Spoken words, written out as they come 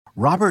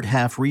Robert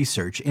Half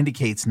research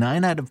indicates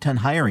 9 out of 10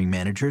 hiring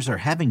managers are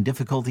having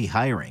difficulty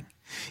hiring.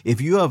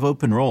 If you have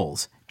open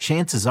roles,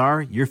 chances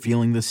are you're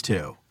feeling this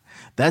too.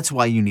 That's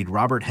why you need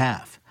Robert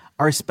Half.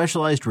 Our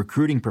specialized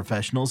recruiting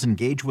professionals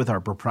engage with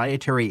our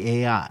proprietary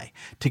AI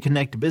to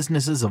connect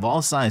businesses of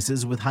all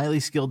sizes with highly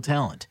skilled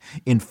talent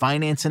in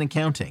finance and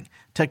accounting,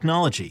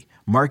 technology,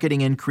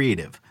 marketing and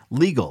creative,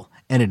 legal,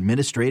 and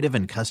administrative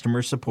and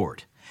customer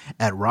support.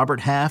 At Robert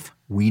Half,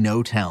 we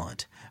know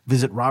talent.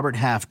 Visit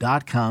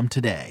roberthalf.com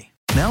today.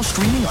 Now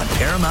streaming on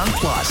Paramount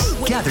Plus.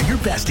 Gather your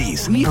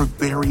besties. We are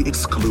very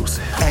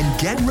exclusive.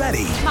 And get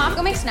ready. Mom,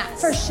 go make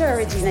snacks. For sure,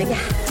 Regina, yeah.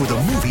 For the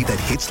movie that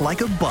hits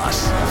like a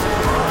bus.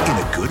 In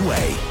a good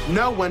way.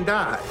 No one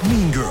died.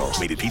 Mean Girls.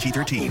 Rated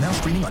PG-13. Now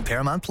streaming on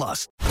Paramount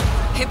Plus.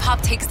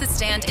 Hip-hop takes the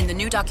stand in the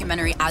new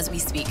documentary As We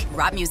Speak,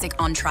 Rap Music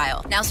on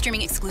Trial. Now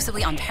streaming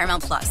exclusively on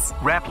Paramount Plus.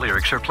 Rap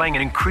lyrics are playing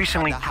an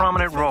increasingly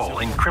prominent role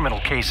in criminal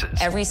cases.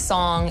 Every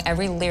song,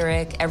 every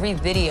lyric, every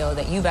video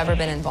that you've ever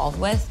been involved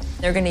with,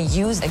 they're going to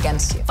use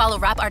against you. Follow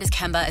rap artist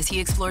Kemba as he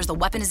explores the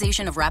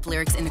weaponization of rap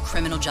lyrics in the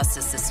criminal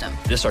justice system.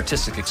 This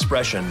artistic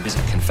expression is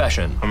a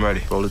confession. I'm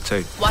ready. Roll the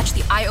tape. Watch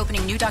the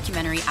eye-opening new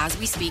documentary As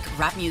We Speak,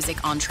 Rap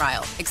Music on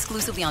Trial,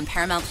 exclusively on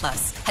Paramount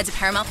Plus. Head to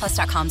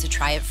ParamountPlus.com to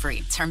try it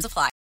free. Terms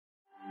apply.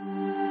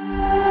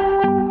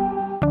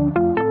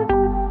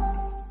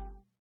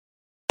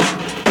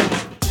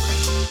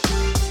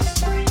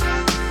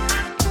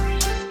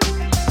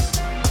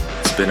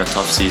 It's been a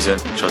tough season.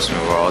 Trust me,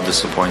 we're all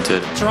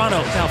disappointed.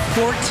 Toronto now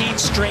 14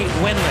 straight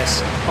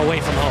winless away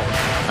from home.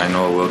 I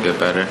know it will get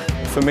better.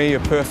 For me, a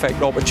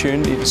perfect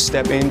opportunity to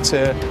step in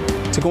to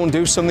go and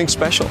do something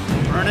special.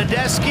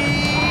 Bernadeschi,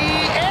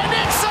 and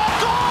it's a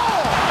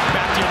goal!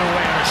 Back the other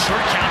way on a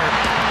short counter.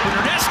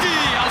 Bernadeschi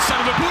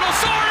outside of the boot.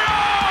 Osorio!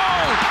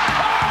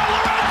 Oh,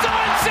 Lorenzo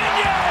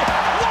Insigne!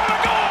 What a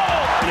goal!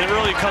 And it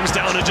really comes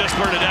down to just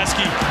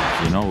Bernadeschi.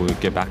 You know, we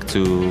get back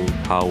to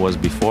how it was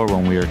before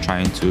when we were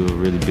trying to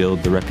really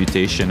build the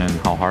reputation and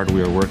how hard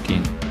we were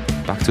working.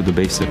 Back to the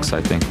basics,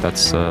 I think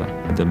that's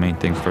the main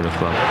thing for the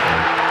club.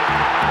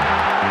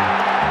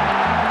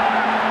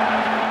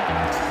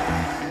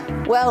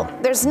 Well,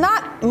 there's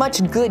not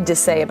much good to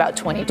say about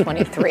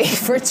 2023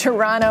 for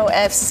Toronto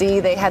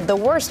FC. They had the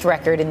worst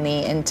record in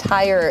the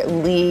entire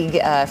league,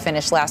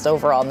 finished last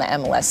overall in the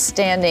MLS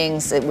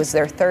standings. It was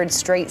their third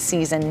straight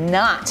season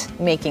not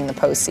making the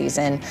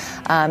postseason,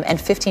 and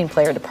 15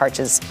 player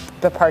departures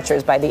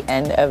by the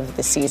end of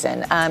the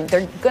season.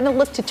 They're going to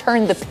look to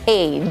turn the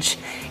page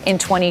in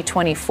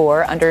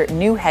 2024 under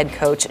new head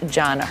coach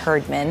John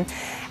Herdman.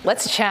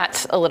 Let's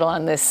chat a little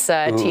on this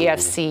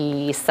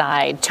TFC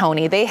side,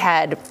 Tony. They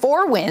had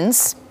 4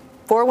 wins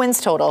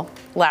total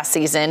last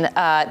season.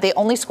 They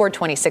only scored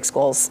 26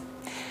 goals.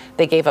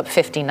 They gave up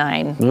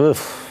 59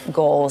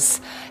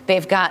 goals.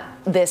 They've got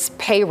this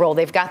payroll.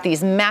 They've got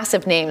these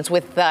massive names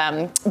with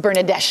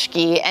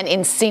Bernadeschi and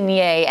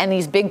Insigne and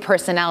these big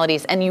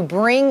personalities. And you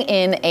bring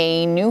in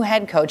a new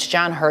head coach,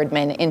 John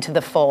Herdman, into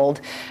the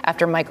fold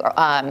after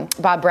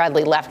Bob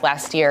Bradley left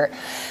last year.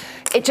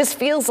 It just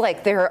feels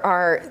like there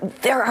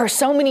are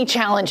so many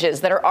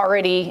challenges that are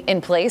already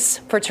in place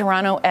for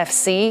Toronto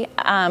FC.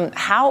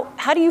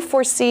 How do you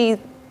foresee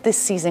this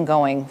season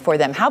going for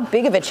them? How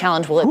big of a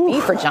challenge will it be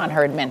for John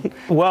Herdman?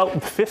 Well,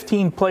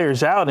 15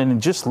 players out,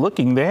 and just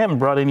looking, they haven't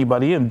brought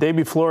anybody in.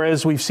 David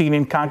Flores, we've seen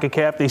in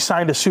CONCACAF. They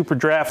signed a super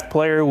draft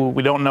player who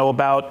we don't know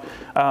about.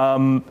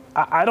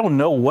 I don't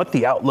know what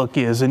the outlook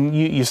is. And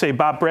you say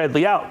Bob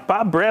Bradley out.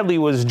 Bob Bradley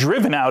was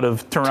driven out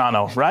of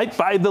Toronto, right?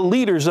 By the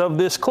leaders of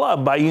this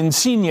club, by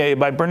Insigne,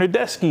 by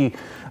Bernadeschi.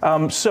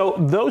 So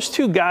those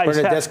two guys.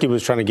 Bernadeschi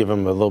was trying to give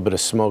him a little bit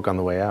of smoke on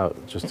the way out,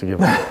 just to give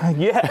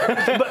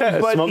him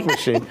but smoke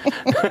machine.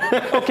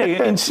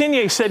 Okay,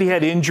 Insigne said he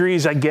had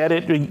injuries. I get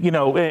it,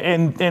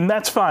 and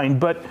that's fine.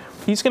 But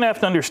he's going to have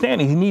to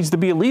understand he needs to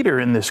be a leader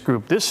in this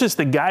group. This is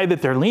the guy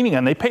that they're leaning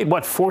on. They paid,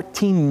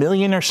 $14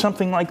 million or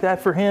something like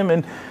that for him,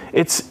 and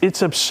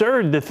it's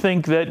absurd to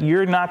think that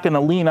you're not going to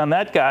lean on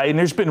that guy. And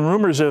there's been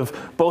rumors of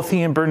both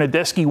he and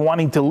Bernadeschi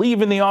wanting to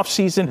leave in the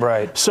offseason.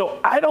 Right. So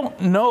I don't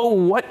know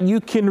what you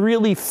can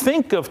really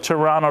think of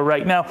Toronto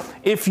right now.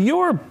 If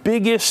your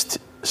biggest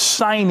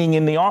signing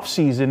in the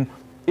offseason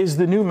is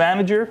the new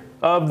manager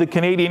of the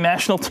Canadian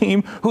national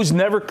team, who's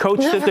never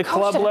coached at the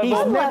club level.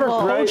 He's never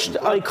coached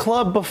a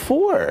club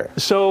before.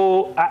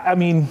 So, I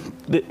mean,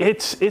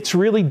 it's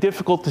really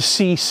difficult to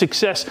see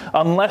success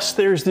unless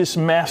there's this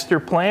master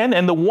plan.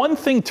 And the one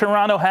thing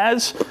Toronto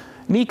has,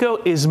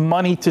 Nico, is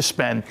money to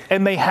spend.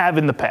 And they have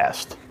in the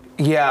past.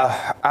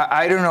 Yeah,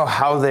 I don't know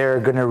how they're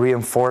going to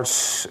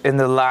reinforce in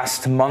the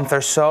last month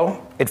or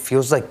so. It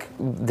feels like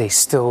they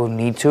still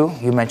need to.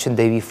 You mentioned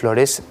David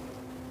Flores.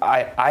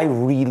 I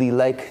really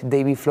like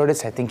David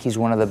Flores. I think he's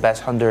one of the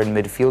best Honduran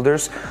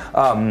midfielders.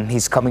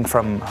 He's coming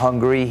from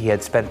Hungary. He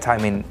had spent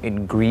time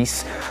in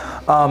Greece.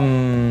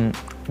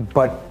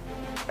 But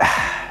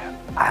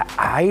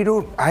I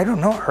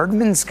don't know.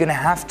 Herdman's going to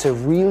have to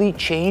really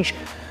change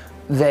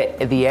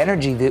the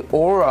energy, the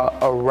aura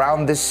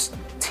around this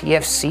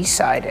TFC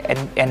side.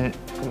 And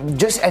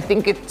just, I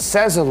think it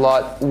says a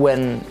lot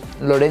when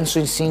Lorenzo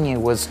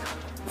Insigne was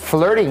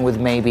flirting with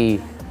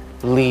maybe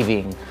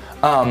leaving.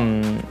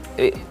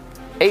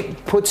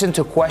 It puts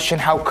into question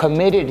how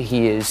committed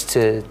he is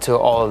to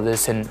all of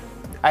this, and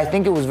I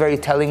think it was very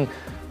telling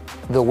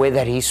the way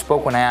that he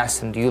spoke when I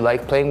asked him, do you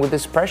like playing with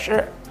this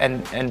pressure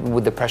and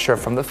with the pressure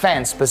from the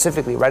fans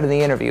specifically, right in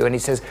the interview? And he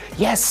says,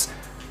 yes,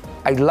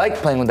 I like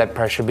playing with that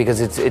pressure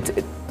because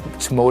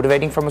it's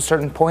motivating from a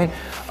certain point.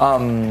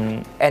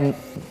 And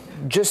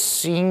just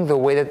seeing the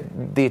way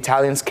that the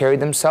Italians carried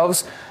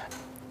themselves,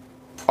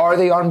 are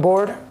they on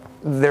board?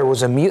 There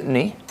was a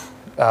mutiny,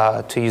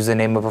 to use the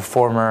name of a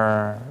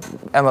former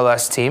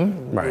MLS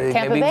team. Right.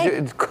 Tampa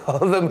Bay? Call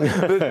them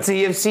the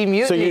TFC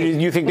Mutiny. So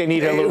you think they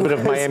need a little bit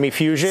of Miami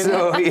fusion?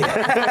 So,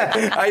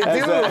 yeah, I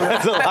do.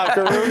 As a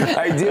locker room?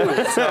 I do.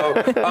 So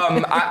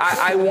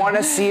I want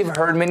to see if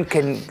Herdman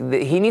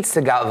he needs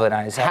to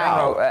galvanize.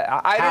 How?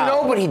 I don't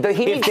know, but he needs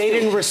to. If they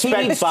didn't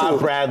respect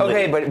Bob Bradley,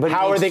 okay, but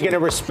how are they going to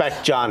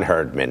respect John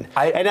Herdman?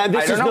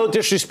 This is no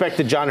disrespect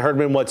to John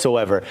Herdman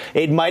whatsoever.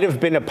 It might have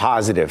been a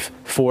positive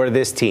for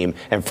this team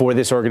and for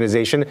this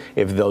organization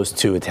if those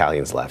two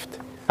Italians left.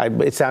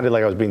 It sounded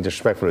like I was being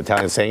disrespectful to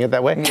Italians saying it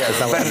that way.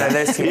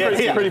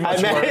 Yeah, pretty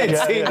much.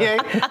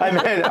 I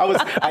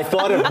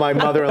thought of my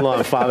mother-in-law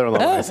and father-in-law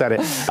when I said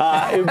it.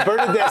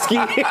 Bernardeschi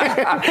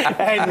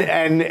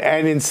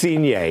and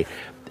Insigne.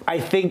 I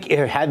think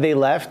had they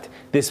left,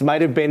 this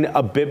might have been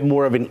a bit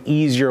more of an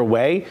easier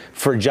way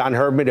for John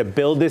Herdman to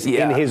build this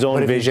in his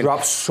own but vision. If you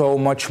drop so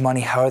much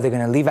money, how are they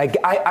going to leave?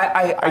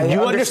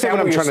 You understand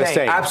what I'm trying to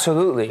say?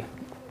 Absolutely.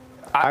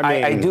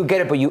 I do get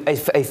it, but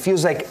it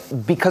feels like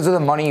because of the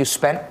money you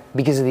spent,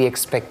 because of the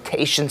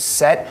expectations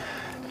set,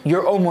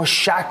 you're almost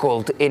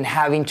shackled in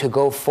having to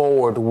go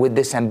forward with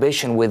this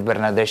ambition with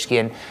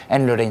Bernardeschi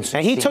and Lorenzo.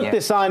 And he took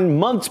this on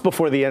months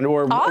before the end,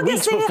 or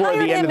weeks before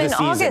the end of the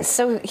season. August,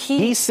 so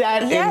he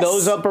sat in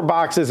those upper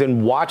boxes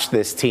and watched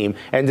this team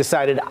and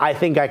decided, I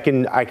think I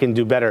can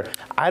do better.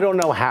 I don't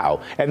know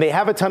how. And they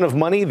have a ton of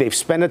money. They've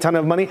spent a ton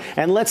of money.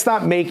 And let's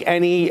not make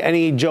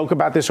any joke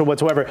about this or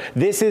whatsoever.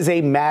 This is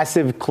a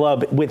massive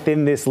club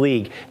within this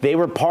league. They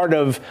were part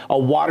of a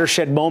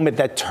watershed moment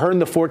that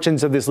turned the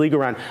fortunes of this league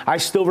around. I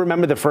still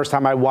remember the first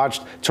time I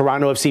watched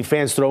Toronto FC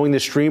fans throwing the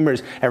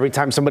streamers every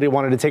time somebody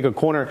wanted to take a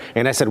corner,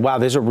 and I said, wow,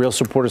 there's a real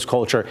supporters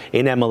culture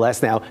in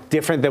MLS now,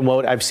 different than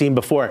what I've seen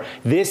before.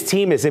 This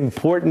team is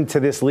important to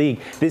this league.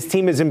 This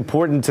team is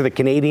important to the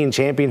Canadian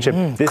Championship.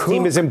 This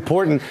team is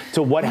important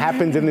to what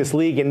happens in this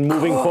league and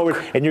moving forward,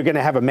 and you're going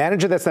to have a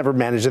manager that's never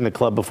managed in the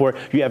club before.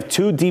 You have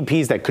two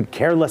DPs that could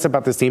care less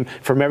about this team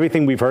from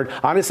everything we've heard.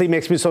 Honestly, it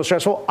makes me so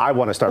stressful. I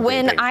want to start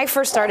When I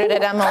first started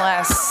at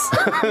MLS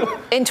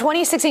in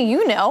 2016,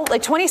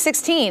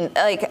 2016,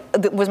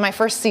 was my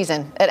first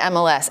season at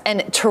MLS,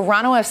 and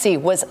Toronto FC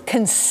was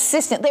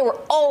consistent. They were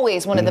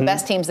always one of the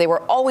best teams. They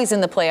were always in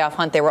the playoff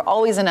hunt. They were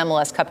always an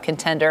MLS Cup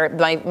contender.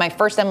 My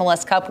first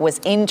MLS Cup was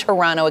in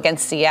Toronto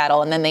against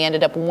Seattle, and then they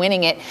ended up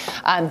winning it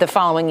the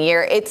following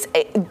year.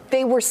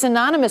 They were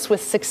synonymous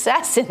with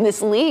success in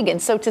this league,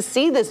 and so to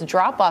see this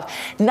drop off,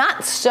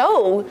 not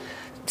so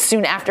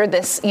soon after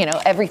this,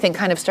 everything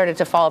kind of started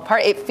to fall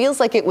apart. It feels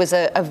like it was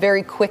a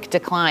very quick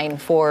decline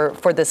for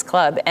this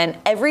club. And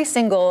every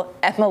single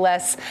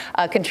MLS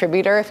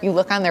contributor, if you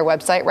look on their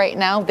website right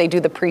now, they do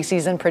the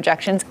preseason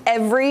projections.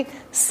 Every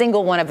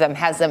single one of them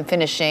has them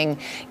finishing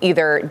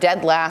either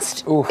dead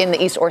last in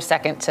the East or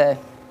second to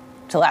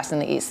last in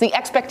the East. The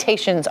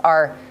expectations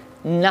are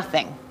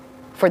nothing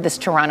for this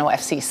Toronto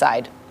FC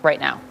side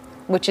right now,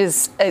 which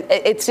is,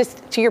 it's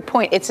just, to your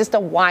point, it's just a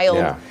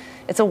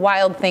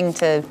wild thing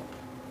to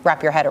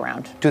wrap your head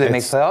around. Do they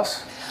make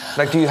playoffs?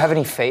 Do you have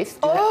any faith?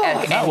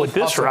 Not with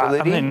this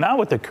roster. Not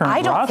with the current roster.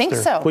 I don't think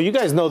so. Well, you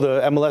guys know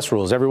the MLS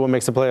rules. Everyone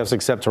makes the playoffs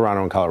except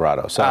Toronto and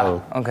Colorado.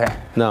 So okay.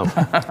 No.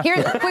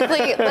 Here,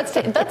 quickly, let's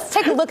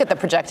take a look at the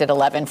projected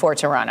 11 for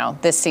Toronto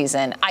this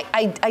season.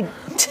 I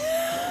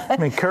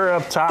mean, Kerr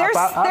up top.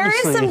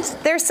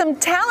 There's some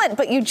talent,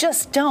 but you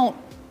just don't.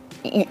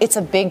 It's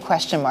a big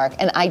question mark,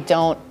 and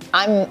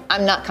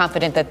I'm not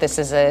confident that this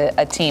is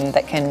a team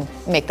that can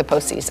make the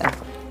postseason.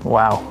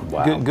 Wow.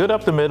 Good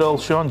up the middle.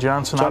 Sean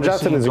Johnson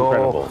is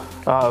incredible.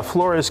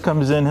 Flores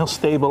comes in. He'll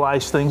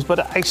stabilize things.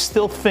 But I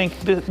still think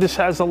this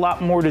has a lot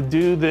more to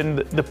do than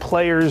the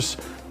players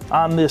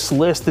on this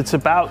list. It's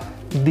about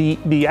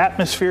the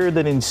atmosphere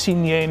that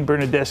Insigne and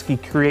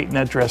Bernardeschi create in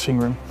that dressing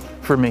room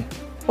for me.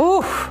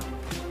 Ooh.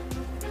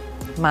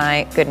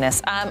 My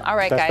goodness. All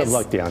right, guys. Best of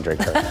luck, DeAndre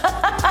Kerr.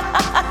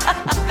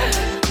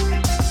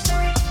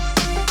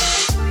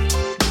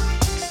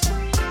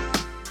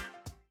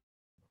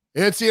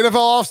 It's the NFL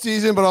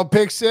offseason, but on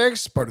Pick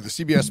Six, part of the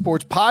CBS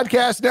Sports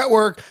Podcast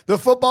Network, the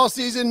football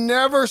season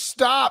never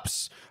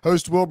stops.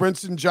 Host Will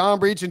Brinson, John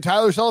Breach, and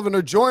Tyler Sullivan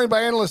are joined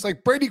by analysts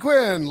like Brady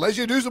Quinn,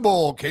 Lesia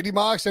Dusable, Katie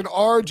Mox, and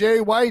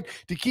RJ White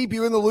to keep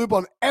you in the loop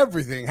on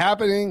everything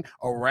happening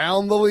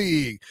around the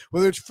league.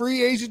 Whether it's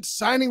free agents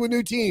signing with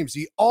new teams,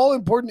 the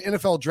all-important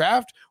NFL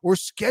draft, or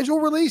schedule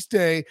release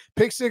day,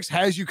 Pick Six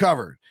has you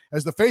covered.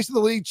 As the face of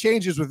the league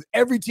changes with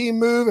every team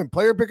move and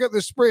player pickup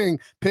this spring,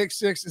 Pick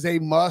Six is a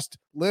must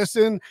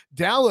listen.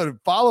 Download and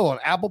follow on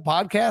Apple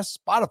Podcasts,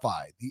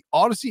 Spotify, the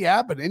Odyssey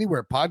app, and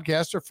anywhere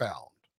podcasts are found.